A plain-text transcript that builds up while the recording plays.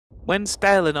When's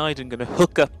Dale and Aiden gonna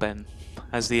hook up then,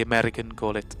 as the American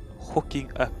call it,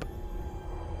 hooking up?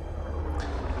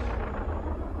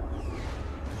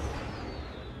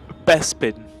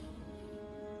 Bespin.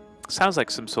 Sounds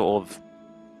like some sort of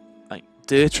like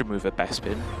dirt remover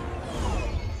Bespin.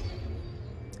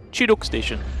 Chinook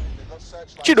station.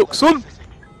 Chinook, son!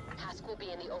 Hask will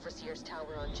be in the Overseer's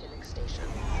Tower on Chinook Station.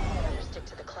 Better stick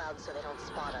to the clouds so they don't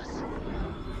spot us.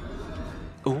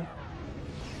 Ooh.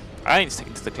 I ain't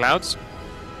sticking to the clouds.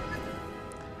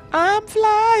 I'm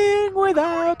flying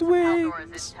without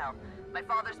wings. My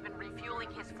father's been refueling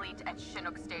his fleet at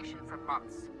Chinook Station for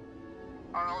months.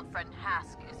 Our old friend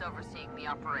Hask is overseeing the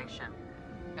operation.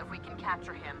 If we can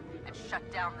capture him and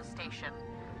shut down the station,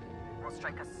 we'll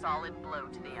strike a solid blow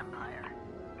to the Empire.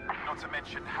 Not to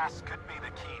mention, Hask could be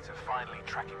the key to finally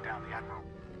tracking down the Admiral.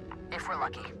 If we're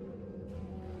lucky.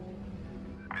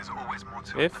 There's always more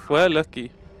to it. If we're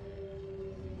lucky.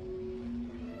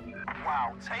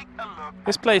 Wow, take a look.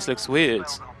 This place looks weird.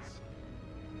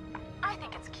 I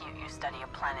think it's cute you study a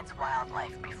planet's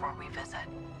wildlife before we visit.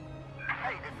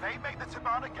 Hey, if they make the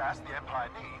Tabana gas the Empire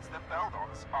needs, the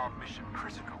Beldons are mission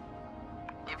critical.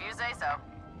 If you say so.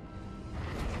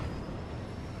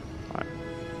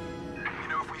 You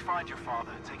know, if we find your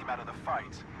father and take him out of the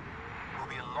fight, we'll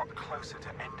be a lot closer to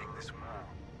ending this war.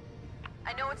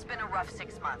 I know it's been a rough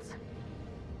 6 months,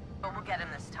 but we'll get him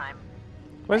this time.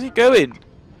 Where's he going?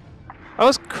 I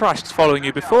was crashed following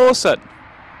you before, son.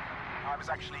 I was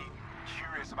actually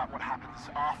curious about what happens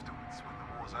afterwards when the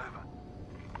war's over.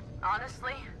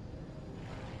 Honestly,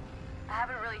 I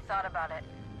haven't really thought about it.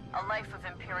 A life of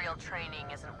Imperial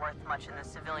training isn't worth much in the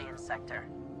civilian sector.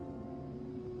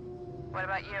 What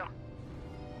about you?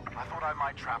 I thought I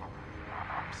might travel.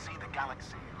 See the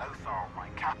galaxy, Lothal, my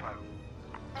capo.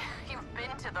 You've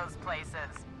been to those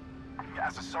places. Yeah,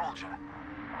 as a soldier,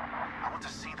 I want to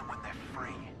see them when they're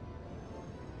free.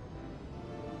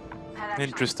 That actually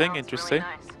Interesting, sounds interesting.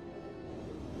 really nice.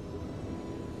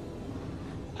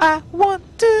 I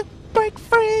want to break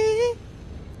free.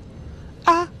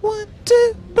 I want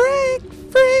to break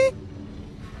free.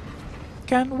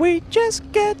 Can we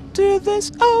just get to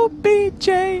this OBJ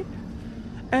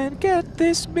and get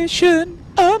this mission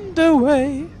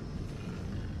underway?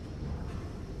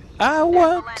 I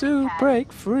want to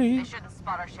break free. They shouldn't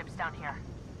spot our ships down here.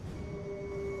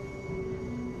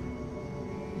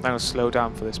 I'm gonna slow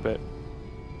down for this bit.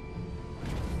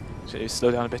 Should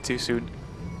slow down a bit too soon.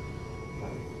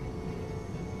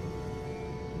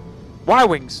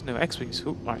 Y-wings! No, X-wings.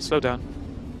 Alright, slow down.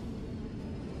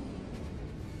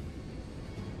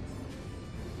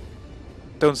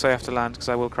 Don't say I have to land, because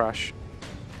I will crash.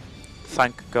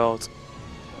 Thank God.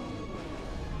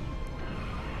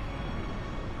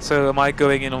 So am I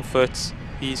going in on foot?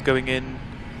 He's going in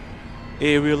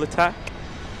aerial attack?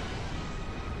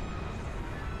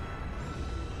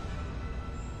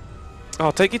 Oh,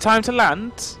 take your time to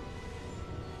land.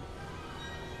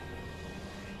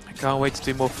 I can't wait to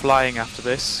do more flying after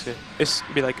this. It's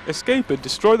be like, escape and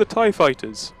destroy the TIE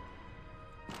fighters.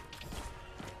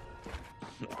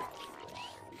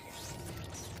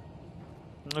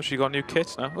 Oh, she got new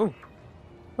kit now. Oh,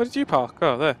 where did you park?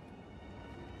 Oh, there.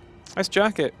 Nice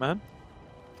jacket, man.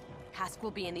 Hask will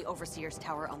be in the Overseer's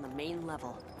Tower on the main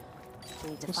level.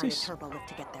 We need to What's find this? a turbo lift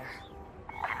to get there.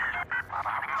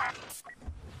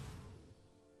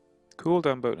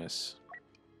 Cooldown bonus.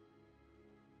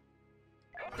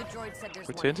 The droid said there's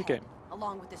Return one to ahead, game.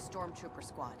 along with the stormtrooper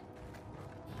squad.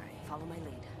 Alright, follow my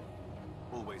lead.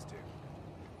 Always do.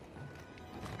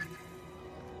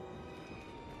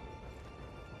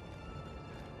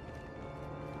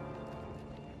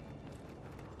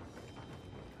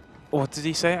 What did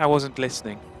he say? I wasn't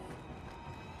listening.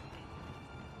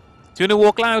 Do you want to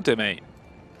walk louder, mate?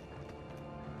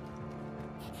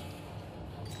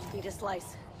 Need a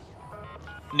slice.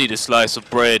 Need a slice of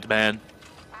bread, man.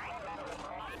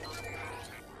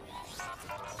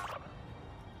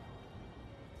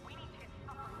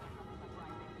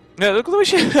 Yeah, look at the way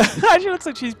she she looks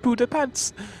like she's pooed her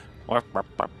pants. Make another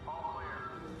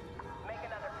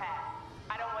pass.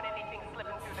 I don't want anything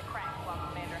slipping through the cracks while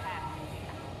Commander Hask is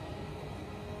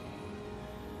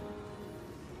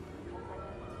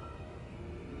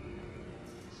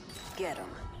here. Get him.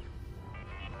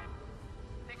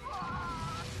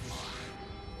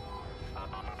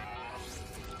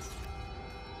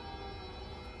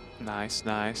 Nice,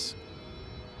 nice.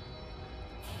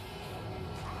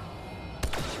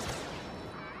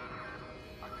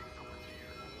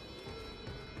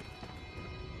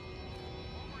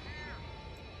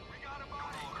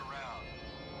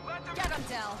 Get him,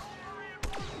 Del.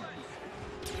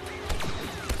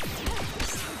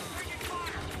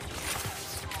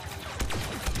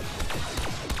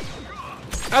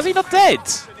 How's he not dead?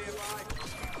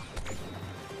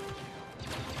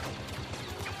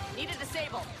 Need to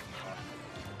disable.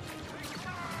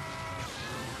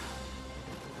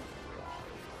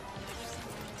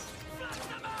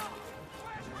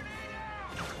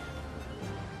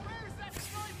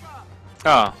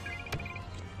 Ah.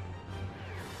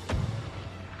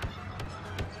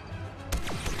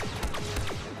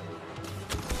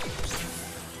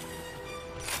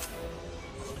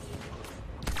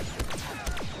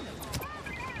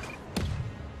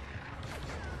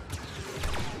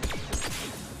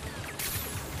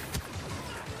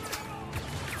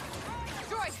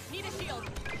 Need a shield.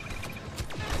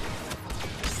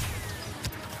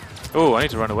 Oh, I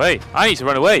need to run away. I need to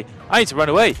run away. I need to run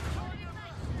away.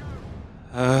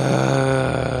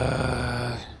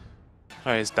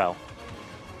 Alright, it's Dal.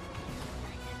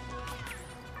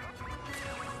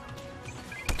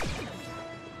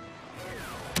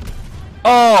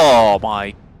 Oh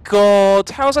my god.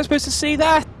 How was I supposed to see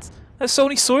that? I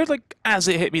only saw it like as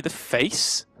it hit me in the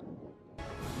face.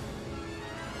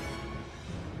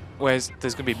 Whereas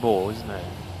there's gonna be more, isn't there?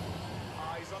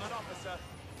 Eyes on an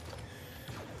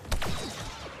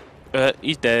officer.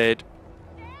 He's dead.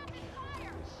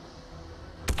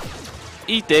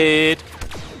 He dead.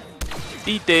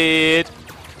 He dead.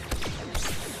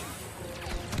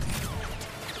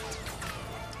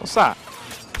 What's that?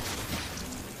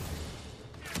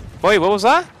 Wait, what was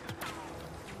that?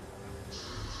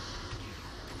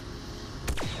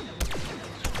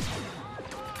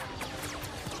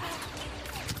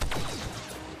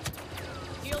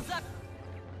 Shields up.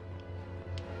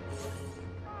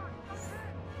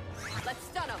 Let's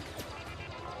stun him.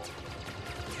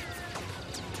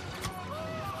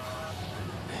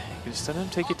 You just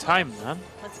don't take your time, man.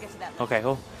 Let's get to that. Okay,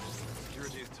 cool.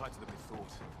 Security is tighter than we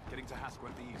thought. Getting to Hask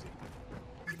won't be easy.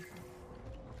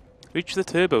 Reach the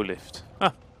turbo lift.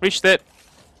 Ah, reached it.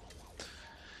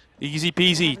 Easy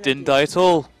peasy, didn't die at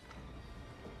all.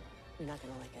 You're not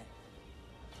gonna like it.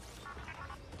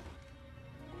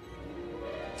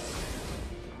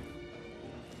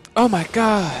 Oh my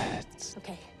god.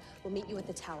 Okay, we'll meet you at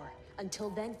the tower. Until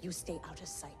then, you stay out of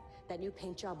sight. That new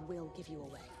paint job will give you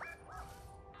away.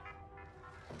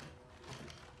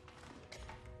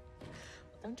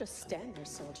 Don't just stand there,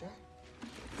 soldier.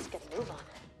 Let's get a move on.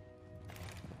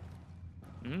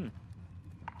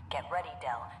 Get ready,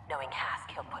 Del. Knowing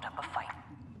Hask, he'll put up a fight.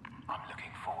 I'm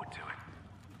looking forward to it.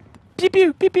 Pew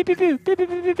pew pew pew pew pew pew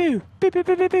pew pew pew pew pew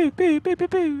pew pew pew pew pew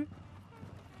pew.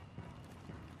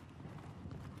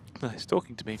 He's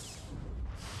talking to me.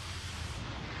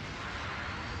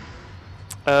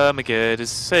 Oh my god, there's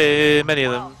so many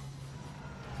of them.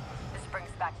 This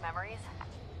brings back memories.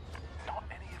 Not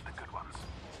any of the good ones.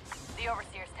 The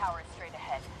Overseer's tower is straight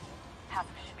ahead. Hask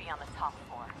should be on the top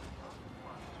floor.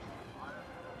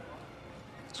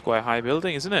 It's quite a high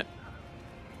building, isn't it?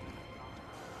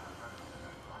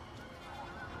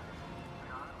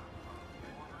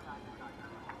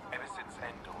 Ever since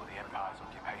Endor, the Empire's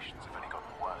occupations have only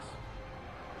gotten worse.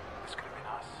 This could have been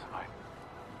us,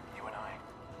 you and I.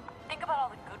 Think about all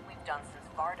the good we've done since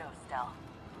Vardos, Del.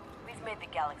 We've made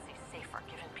the galaxy safer,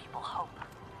 given people hope.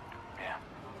 Yeah.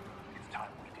 It's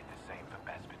time we did the same for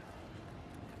Bespin.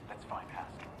 Let's find Hask.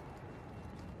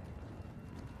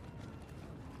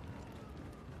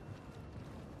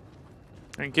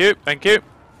 Thank you, thank you.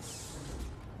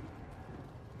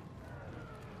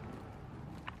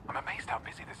 I'm amazed how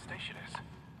busy this station is.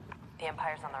 The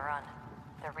Empire's on the run.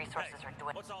 Their resources are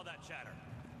dwindling. What's all that chatter?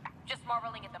 Just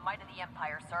marveling at the might of the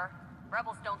Empire, sir.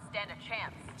 Rebels don't stand a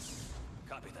chance.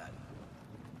 Copy that.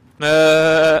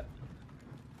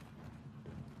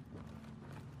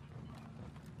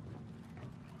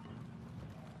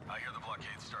 I hear the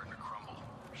blockade's starting to crumble.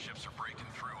 Ships are breaking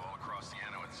through all across the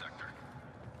Anoid sector.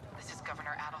 This is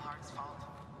Governor Adelhard's fault.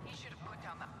 He should have put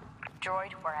down the...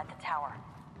 Droid, we're at the tower.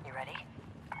 You ready?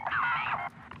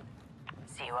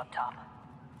 See you up top.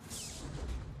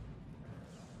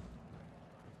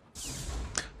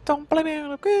 Don't blame it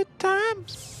on the good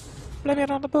times. Blame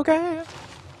it on the boogie.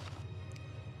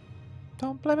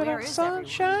 Don't blame it Where on the is everyone?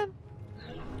 sunshine.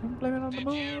 Don't blame it on the Did you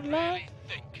moonlight. really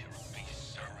think it would be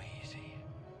so easy?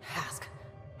 Hask.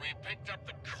 We picked up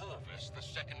the Corvus the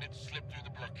second it slipped through the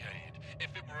blockade.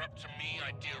 If it were up to me,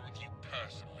 I'd deal with you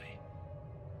personally.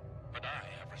 But I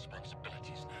have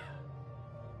responsibilities now.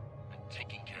 And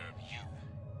taking care of you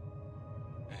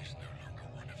is no longer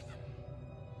one of them.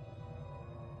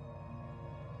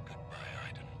 Goodbye,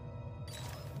 Aiden.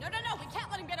 No, we can't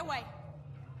let him get away.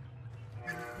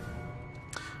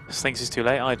 This thinks it's too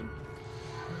late, Aiden.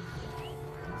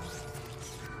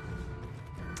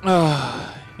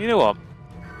 You know what?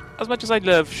 as much as I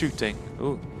love shooting.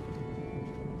 Ooh.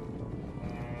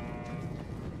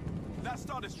 That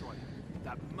Star Destroyer.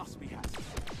 That must be Hask.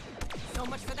 So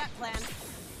much for that plan.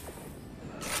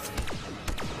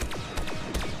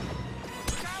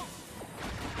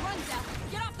 Run, Del.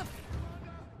 Get off the...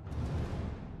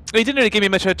 You didn't really give me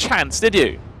much of a chance, did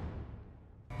you?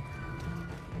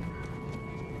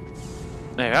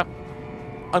 There you are.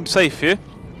 I'm safe here.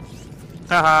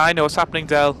 Haha, I know what's happening,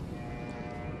 Del.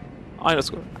 I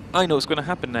know what's going to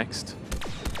happen next.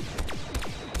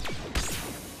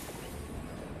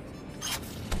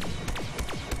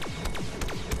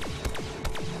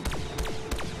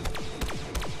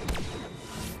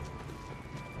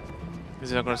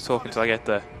 He's not going to talk until I get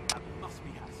there. That must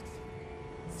be Hask.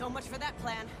 So much for that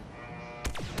plan.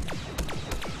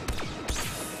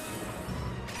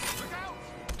 Look out!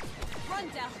 Run,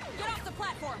 Del. Get off the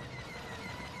platform.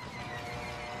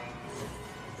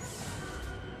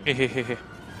 Hehehehe.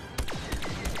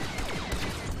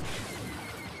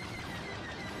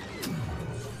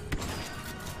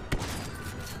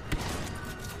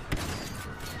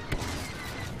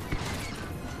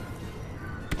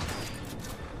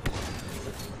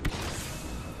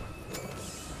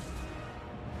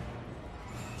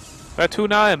 Where to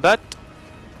now, but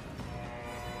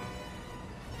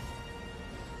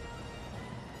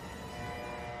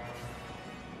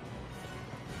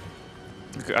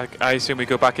I assume we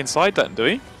go back inside then, do we?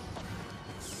 We've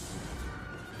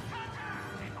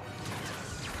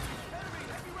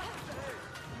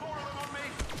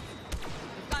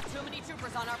got too many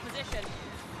troopers on our position.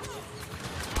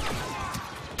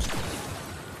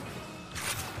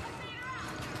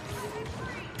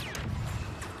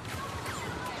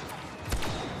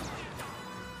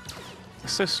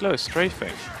 It's so slow,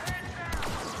 strafing.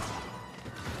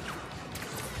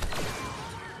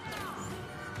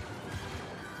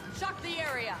 Shock the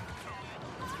area.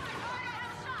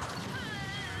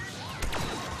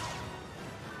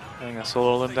 I think that's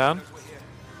all of them down.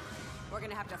 We're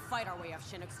gonna have to fight our way off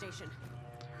Chinook Station.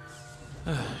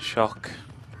 Shock.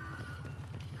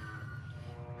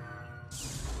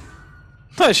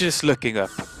 She's just looking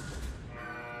up.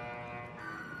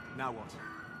 Now what?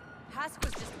 Hask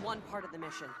was just one part of the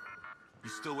mission. You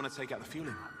still want to take out the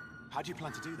fueling hub? How do you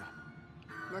plan to do that?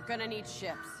 We're gonna need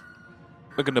ships.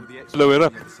 We're gonna The exit blow it on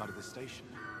up. the other side of the station.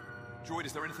 Droid,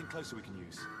 is there anything closer we can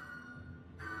use?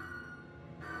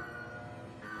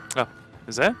 Oh,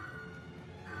 is there?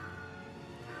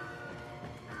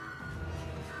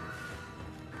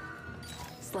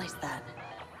 Slice that.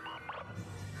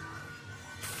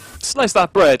 Slice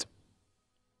that bread.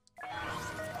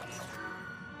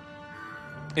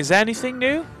 Is there anything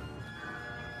new?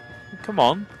 Come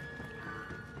on.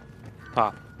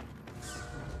 Ah.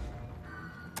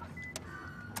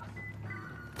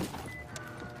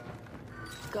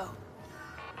 Go.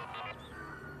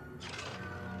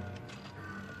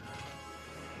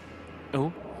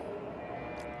 Oh.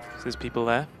 So there's people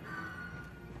there.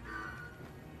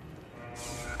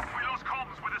 We lost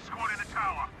comms with a squad in the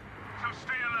tower, so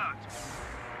stay alert.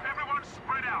 Everyone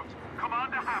spread out.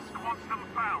 Commander Hask wants them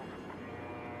found.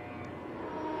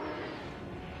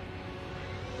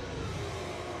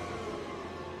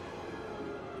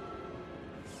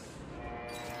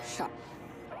 Shot.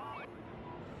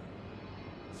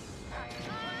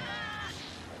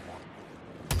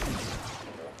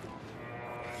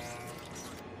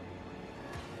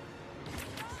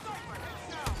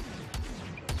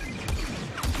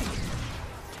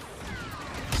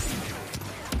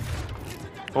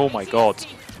 Oh my god.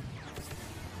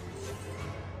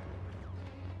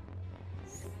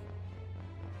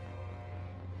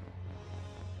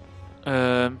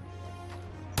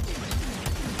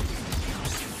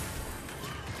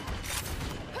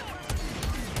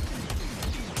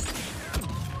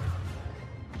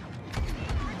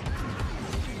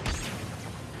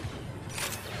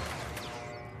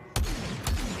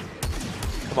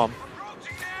 Come on.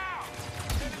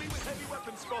 Enemy with heavy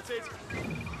weapons spotted.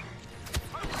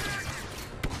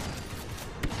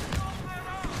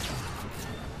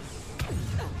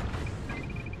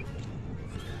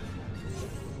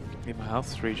 Need my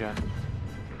health regen.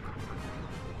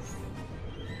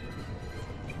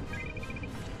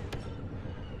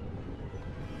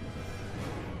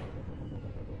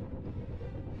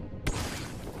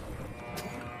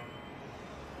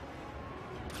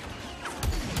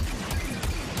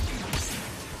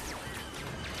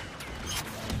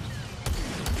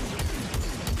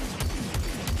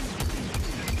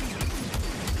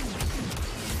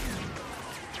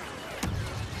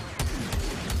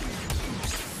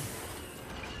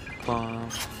 Come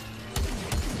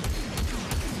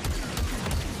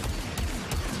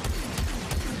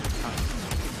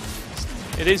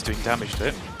It is doing damage to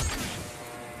it.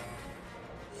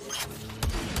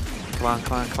 Come on,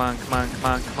 come on, come on, come on, come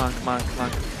on, come on, come on, come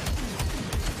on.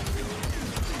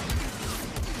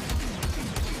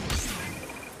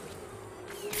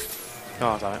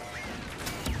 Oh, damn it.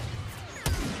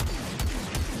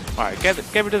 Alright,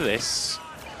 get rid of this.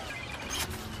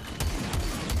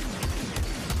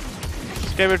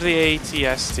 Just get rid of the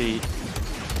ATST.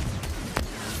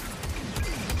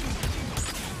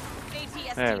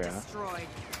 There we are.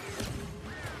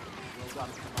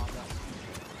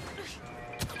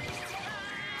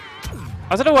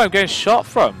 I don't know where I'm getting shot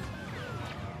from.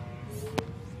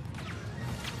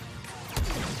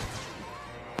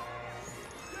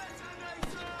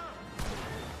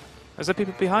 Is there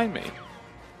people behind me?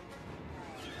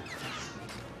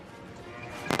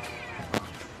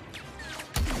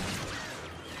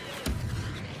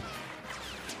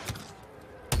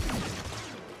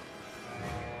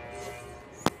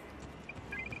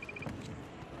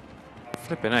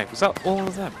 Flipping out. Was that all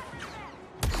of them?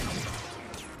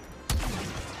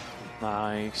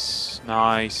 Nice,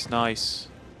 nice, nice.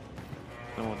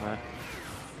 No one there.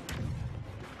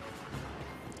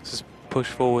 Let's just push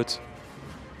forward.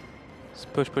 Let's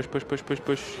push, push, push, push, push,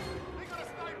 push.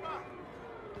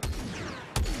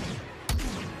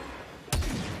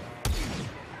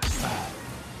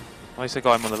 At least I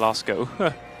got him on the last go.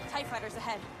 TIE fighters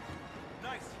ahead.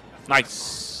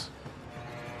 Nice.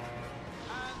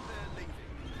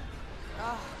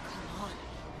 Oh, come on.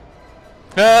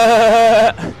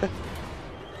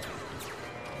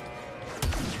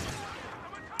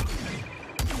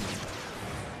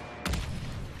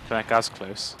 That guy's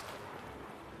close.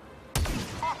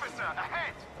 Officer,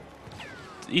 ahead!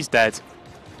 He's dead.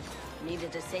 Need to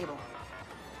disable.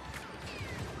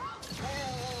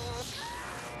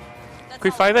 Can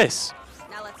we fly this?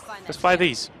 Now let's find Let's fly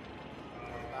these.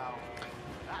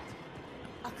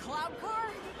 A cloud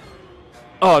car?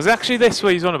 Oh, is it actually this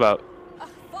what he's on about?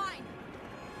 Fine.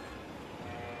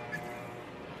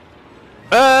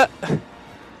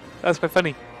 That's quite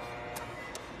funny.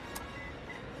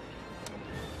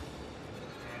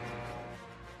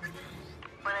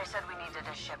 When I said we needed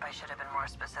a ship, I should have been more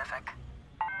specific.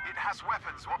 It has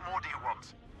weapons. What more do you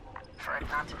want? For it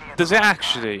not to be a Does it cloud car.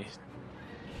 actually?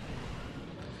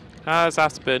 Has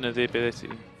afterburner the ability?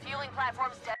 Fueling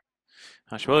platforms dead.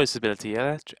 Actual this ability,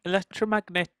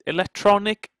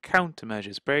 electronic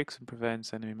countermeasures, breaks and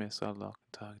prevents enemy missile lock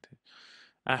and targeting.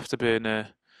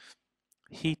 Afterburner,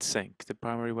 heat sink. The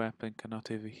primary weapon cannot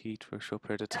overheat for a short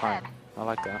period of time. I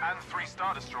like that. And 3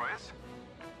 Star Destroyers.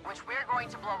 Which we're going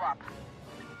to blow up.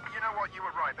 You know what? You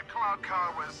were right. The Cloud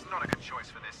Car was not a good choice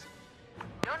for this.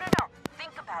 No.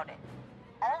 Think about it.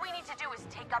 All we need to do is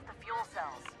take out the fuel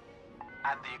cells.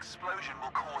 And the explosion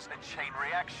will cause a chain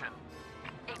reaction.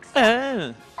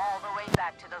 Exactly. All the way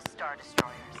back to those Star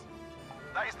Destroyers.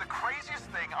 That is the craziest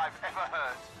thing I've ever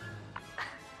heard.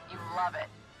 You love it.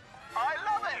 I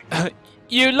love it!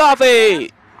 You love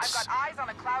it! I've got eyes on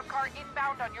a cloud car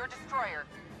inbound on your destroyer.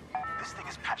 This thing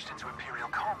is patched into Imperial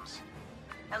comms.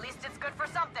 At least it's good for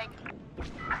something.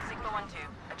 Signal 1-2.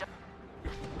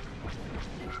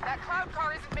 That cloud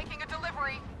car isn't making a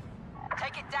delivery.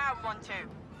 Take it down, 1-2.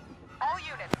 All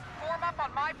units, form up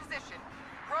on my position.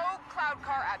 Rogue cloud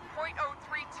car at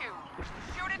 .032.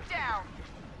 Shoot it down.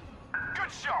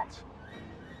 Good shot!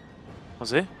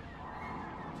 Was it?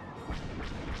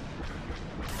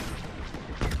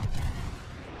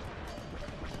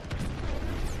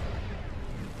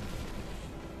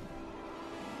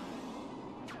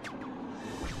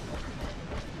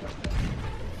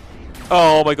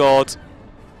 Oh my god. 1-2,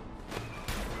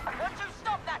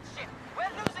 stop that shit! We're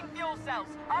losing fuel cells.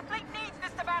 Our fleet needs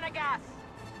this Savannah gas.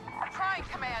 Trying,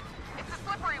 Command. It's a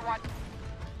slippery one.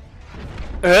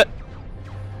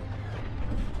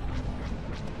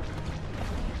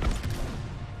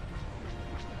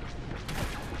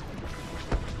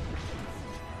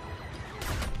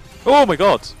 Oh my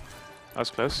god. That was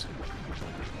close.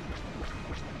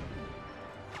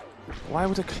 Why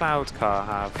would a cloud car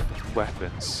have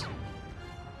weapons?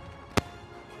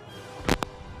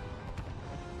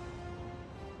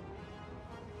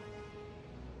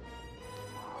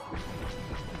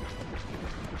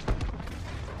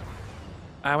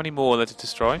 How many more are there to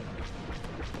destroy?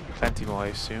 Plenty more, I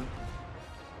assume.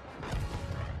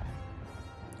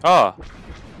 Ah!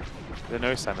 Didn't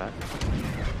notice that, man.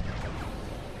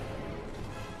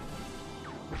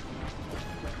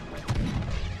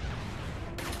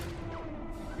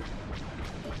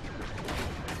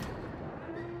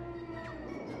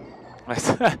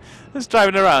 Just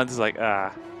driving around, it's like,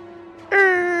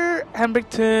 handbrake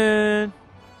turn.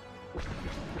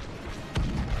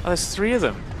 Oh, there's 3 of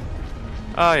them.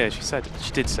 Oh yeah,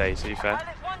 she did say, to be fair.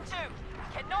 Pilot 1-2,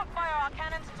 cannot fire our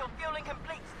cannons until fueling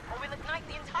complete, or we'll ignite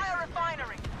the entire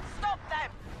refinery. Stop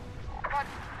them! But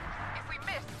if we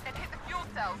miss and hit the fuel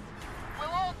cells,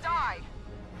 we'll all die.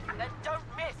 Then don't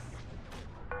miss.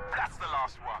 That's the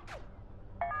last one.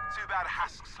 Too bad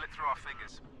Hask slipped through our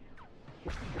fingers.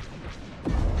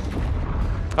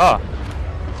 Ah,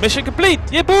 mission complete!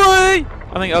 Yeah, boy!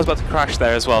 I think I was about to crash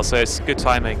there as well, so it's good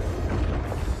timing.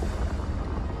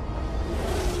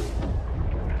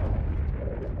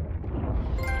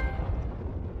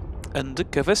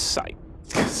 Undercover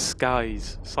Sykes.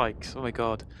 Oh my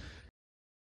god.